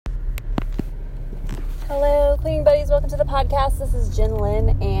Hello, cleaning buddies. Welcome to the podcast. This is Jen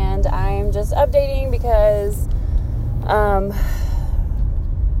Lynn, and I'm just updating because I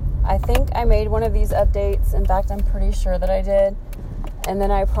think I made one of these updates. In fact, I'm pretty sure that I did. And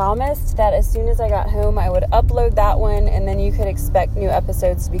then I promised that as soon as I got home, I would upload that one, and then you could expect new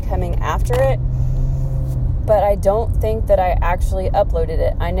episodes to be coming after it. But I don't think that I actually uploaded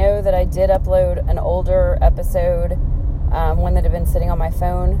it. I know that I did upload an older episode, one that had been sitting on my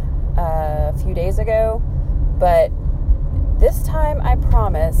phone a few days ago, but this time I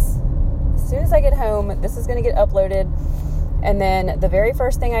promise, as soon as I get home, this is going to get uploaded, and then the very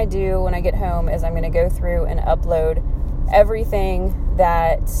first thing I do when I get home is I'm going to go through and upload everything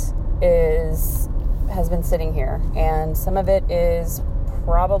that has been sitting here, and some of it is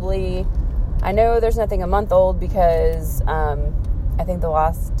probably, I know there's nothing a month old because I think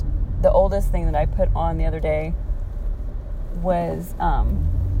the oldest thing that I put on the other day was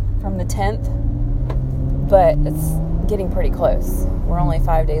from the 10th, but it's getting pretty close. We're only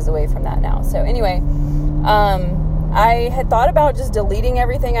 5 days away from that now. So anyway, I had thought about just deleting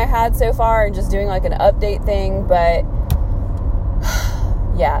everything I had so far and just doing like an update thing, but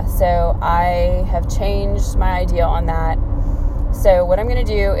yeah, so I have changed my idea on that. So what I'm going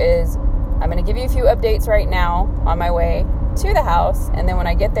to do is I'm going to give you a few updates right now on my way to the house, and then when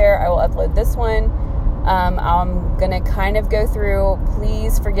I get there, I will upload this one. I'm going to kind of go through,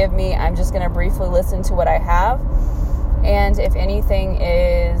 please forgive me, I'm just going to briefly listen to what I have, and if anything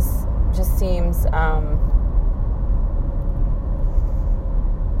just seems,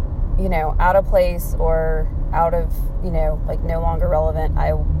 out of place or out of, like no longer relevant,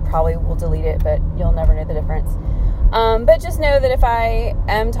 I probably will delete it, but you'll never know the difference. But just know that if I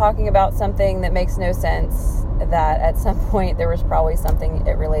am talking about something that makes no sense, that at some point there was probably something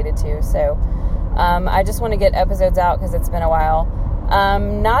it related to. So I just want to get episodes out because it's been a while.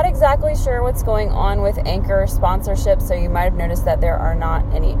 Not exactly sure what's going on with Anchor sponsorship, so you might have noticed that there are not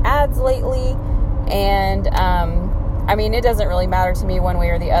any ads lately. And it doesn't really matter to me one way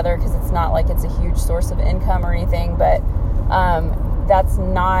or the other because it's not like it's a huge source of income or anything, but that's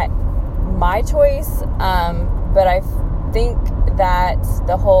not my choice. But I think that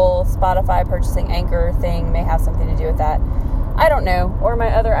the whole Spotify purchasing Anchor thing may have something to do with that. I don't know. Or my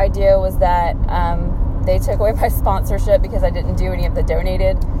other idea was that they took away my sponsorship because I didn't do any of the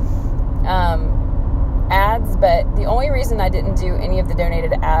donated ads. But the only reason I didn't do any of the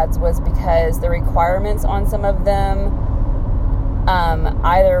donated ads was because the requirements on some of them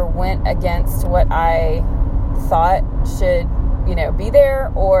either went against what I thought should, be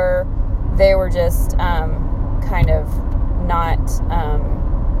there, or they were just kind of not,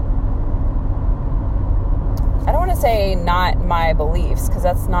 I don't want to say not my beliefs, because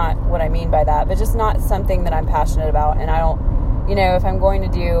that's not what I mean by that, but just not something that I'm passionate about. And I don't, if I'm going to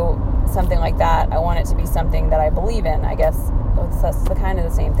do something like that, I want it to be something that I believe in, I guess. That's kind of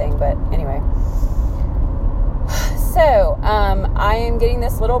the same thing, but anyway. So, I am getting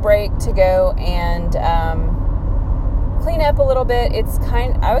this little break to go and clean up a little bit.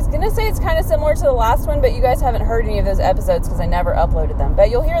 I was going to say it's kind of similar to the last one, but you guys haven't heard any of those episodes because I never uploaded them, but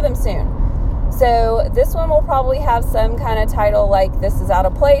you'll hear them soon. So this one will probably have some kind of title like "This is Out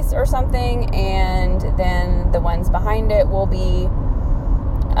of Place" or something, and then the ones behind it will be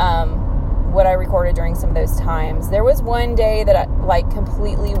what I recorded during some of those times. There was one day that I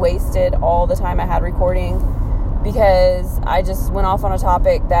completely wasted all the time I had recording because I just went off on a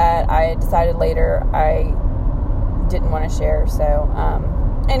topic that I decided later I didn't want to share. So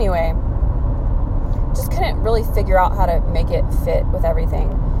anyway, just couldn't really figure out how to make it fit with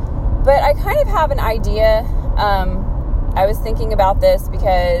everything. But I kind of have an idea. I was thinking about this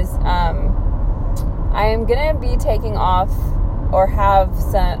because I am going to be taking off or have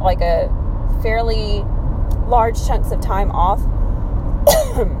some, like a fairly large chunks of time off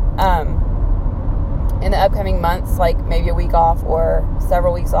in the upcoming months, like maybe a week off or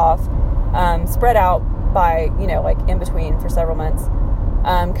several weeks off, spread out by, like in between for several months,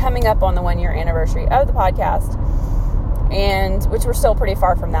 coming up on the 1-year anniversary of the podcast. And which we're still pretty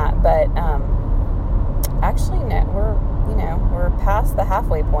far from that, but actually no, we're past the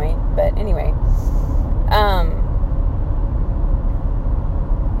halfway point. But anyway,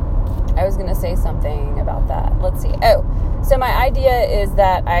 I was gonna say something about that. Let's see. So my idea is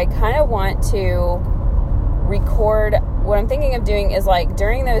that I kind of want to record. What I'm thinking of doing is like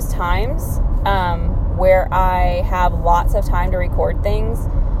during those times where I have lots of time to record things,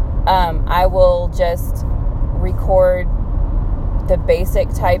 I will just record the basic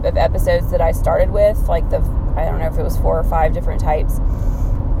type of episodes that I started with, like I don't know if it was 4 or 5 different types.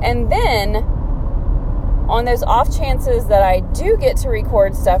 And then on those off chances that I do get to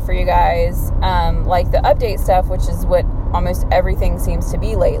record stuff for you guys, like the update stuff, which is what almost everything seems to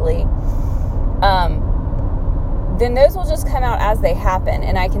be lately, then those will just come out as they happen,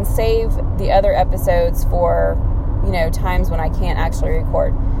 and I can save the other episodes for, times when I can't actually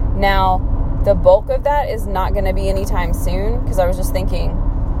record. Now, the bulk of that is not going to be anytime soon, because I was just thinking,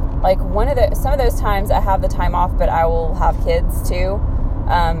 like, some of those times I have the time off, but I will have kids too,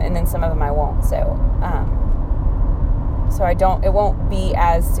 and then some of them I won't, so it won't be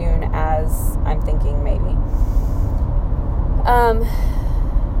as soon as I'm thinking maybe.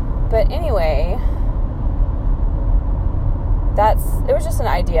 But anyway, it was just an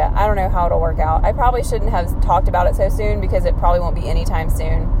idea. I don't know how it'll work out. I probably shouldn't have talked about it so soon, because it probably won't be anytime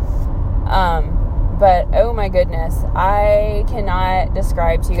soon. But oh my goodness, I cannot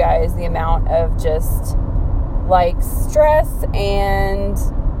describe to you guys the amount of just like stress and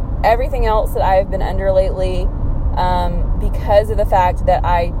everything else that I've been under lately, because of the fact that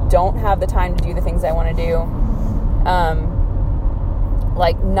I don't have the time to do the things I want to do.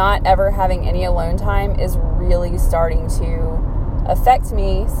 Like not ever having any alone time is really starting to affect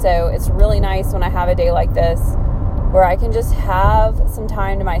me. So it's really nice when I have a day like this where I can just have some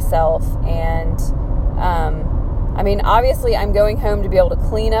time to myself. And obviously I'm going home to be able to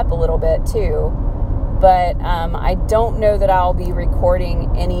clean up a little bit too, but I don't know that I'll be recording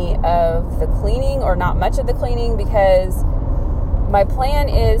any of the cleaning, or not much of the cleaning, because my plan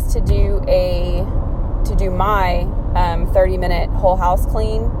is to do my 30-minute whole house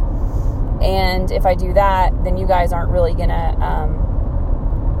clean. And if I do that, then you guys aren't really gonna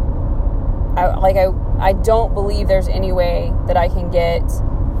I don't believe there's any way that I can get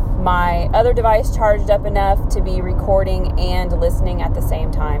my other device charged up enough to be recording and listening at the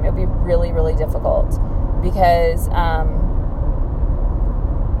same time. It would be really, really difficult, because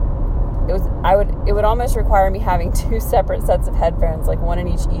it would almost require me having two separate sets of headphones, like one in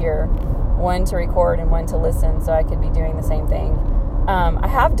each ear, one to record and one to listen, so I could be doing the same thing. I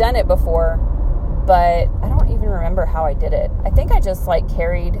have done it before, but I don't even remember how I did it. I think I just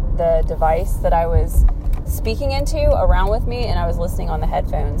carried the device that I was speaking into around with me, and I was listening on the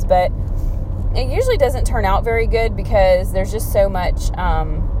headphones. But it usually doesn't turn out very good, because there's just so much,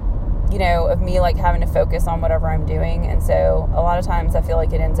 of me having to focus on whatever I'm doing. And so a lot of times I feel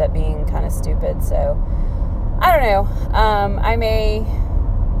like it ends up being kind of stupid. So I don't know.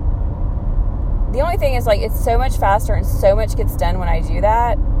 The only thing is, it's so much faster and so much gets done when I do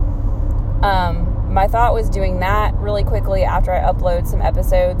that. My thought was doing that really quickly after I upload some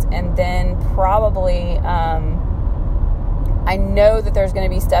episodes, and then probably, I know that there's going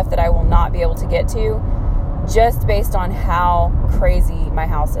to be stuff that I will not be able to get to, just based on how crazy my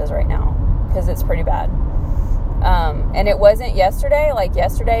house is right now, because it's pretty bad. And it wasn't yesterday.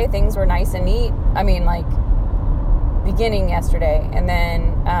 Yesterday, things were nice and neat. Beginning yesterday, and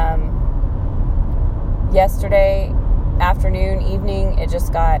then, yesterday afternoon, evening, it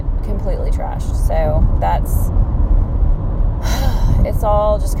just got completely trashed. So it's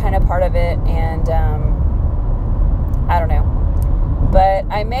all just kind of part of it. And, I don't know, but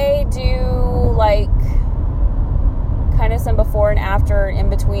I may do kind of some before and after in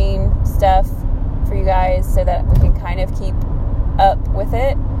between stuff for you guys, so that we can kind of keep up with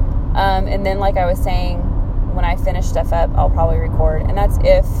it. And then, like I was saying, when I finish stuff up, I'll probably record. And that's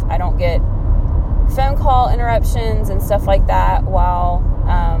if I don't get phone call interruptions and stuff like that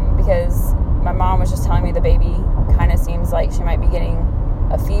because my mom was just telling me the baby kind of seems like she might be getting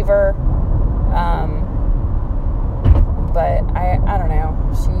a fever. But I don't know.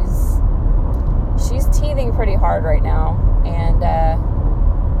 She's teething pretty hard right now. And,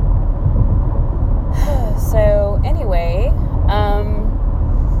 so anyway,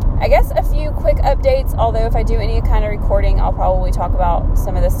 I guess a few quick updates, although if I do any kind of recording, I'll probably talk about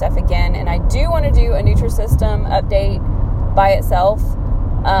some of this stuff again. And I do want to do a Nutrisystem update by itself,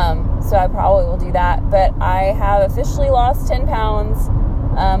 so I probably will do that. But I have officially lost 10 pounds,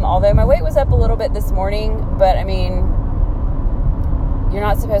 although my weight was up a little bit this morning. But, you're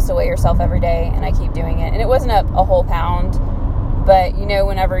not supposed to weigh yourself every day, and I keep doing it. And it wasn't up a whole pound, but,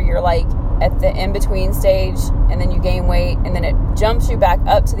 whenever you're, at the in-between stage, and then you gain weight, and then it jumps you back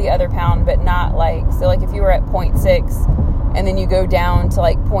up to the other pound, but not if you were at 0.6, and then you go down to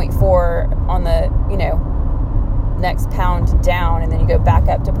 0.4 on the, next pound down, and then you go back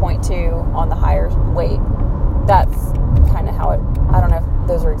up to 0.2 on the higher weight. That's kind of how it, I don't know if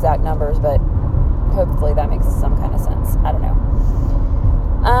those are exact numbers, but hopefully that makes some kind of sense. I don't know.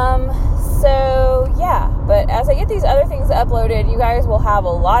 So yeah, but as I get these other things uploaded, you guys will have a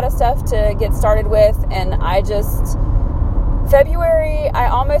lot of stuff to get started with. And February, I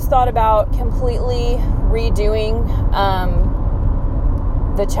almost thought about completely redoing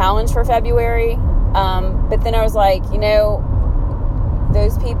the challenge for February. But then I was like,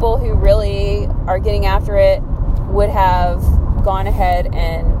 those people who really are getting after it would have gone ahead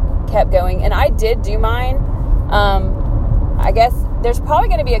and kept going. And I did do mine. I guess there's probably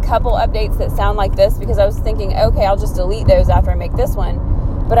going to be a couple updates that sound like this, because I was thinking, okay, I'll just delete those after I make this one.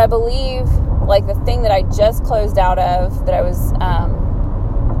 But I believe, like, the thing that I just closed out of, that I was,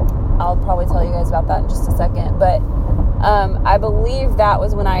 I'll probably tell you guys about that in just a second. But I believe that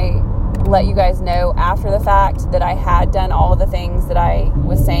was when I let you guys know after the fact that I had done all of the things that I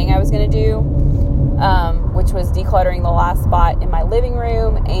was saying I was going to do, which was decluttering the last spot in my living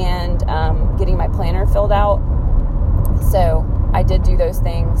room and getting my planner filled out. So I did do those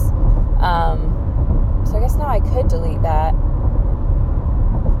things. So I guess now I could delete that.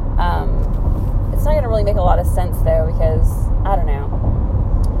 It's not going to really make a lot of sense, though, because I don't know.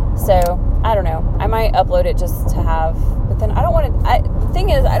 So I don't know. I might upload it just to have, but then I don't want to. The thing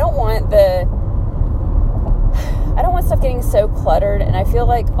is, I don't want stuff getting so cluttered, and I feel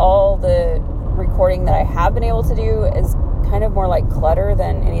like all the recording that I have been able to do is kind of more like clutter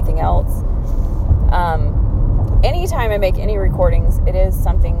than anything else. Anytime I make any recordings, it is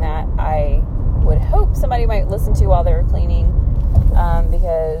something that I would hope somebody might listen to while they're cleaning,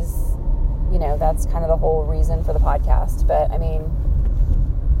 because, that's kind of the whole reason for the podcast. But, I mean,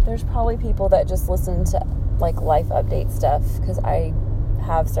 there's probably people that just listen to, like, life update stuff, because I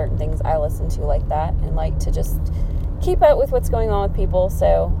have certain things I listen to like that and like to just keep up with what's going on with people.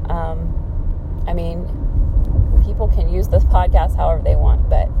 So, I mean, people can use this podcast however they want,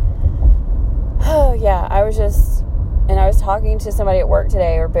 but oh yeah, I was talking to somebody at work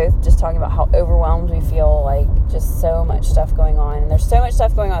today. We're both just talking about how overwhelmed we feel, like just so much stuff going on. And there's so much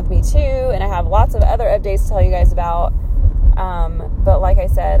stuff going on with me too. And I have lots of other updates to tell you guys about. But like I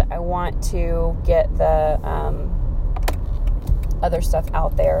said, I want to get the other stuff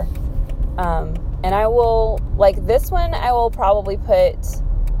out there. And I will, like this one, I will probably put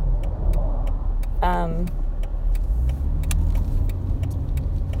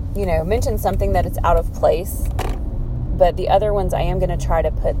mention something that it's out of place. But the other ones, I am going to try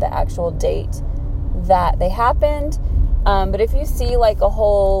to put the actual date that they happened. But if you see like a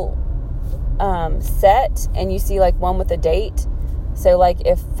whole set and you see like one with a date, so like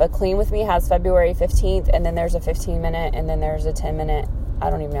if a Clean With Me has February 15th and then there's a 15-minute and then there's a 10-minute, I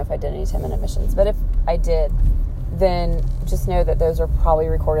don't even know if I did any 10-minute missions, but if I did, then just know that those are probably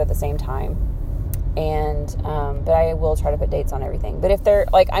recorded at the same time. And but I will try to put dates on everything. But if they're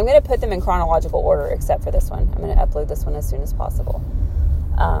like, I'm going to put them in chronological order except for this one. I'm going to upload this one as soon as possible.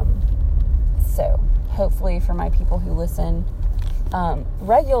 So hopefully for my people who listen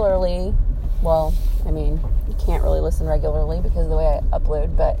regularly, well, I mean, you can't really listen regularly because of the way I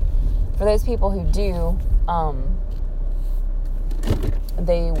upload, but for those people who do,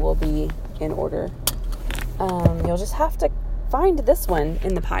 they will be in order. You'll just have to find this one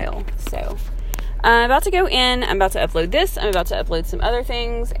in the pile. So I'm about to go in, I'm about to upload this, I'm about to upload some other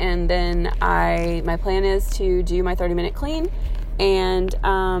things, and then my plan is to do my 30-minute clean, and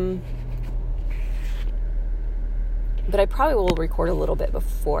but I probably will record a little bit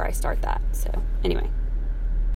before I start that. So anyway,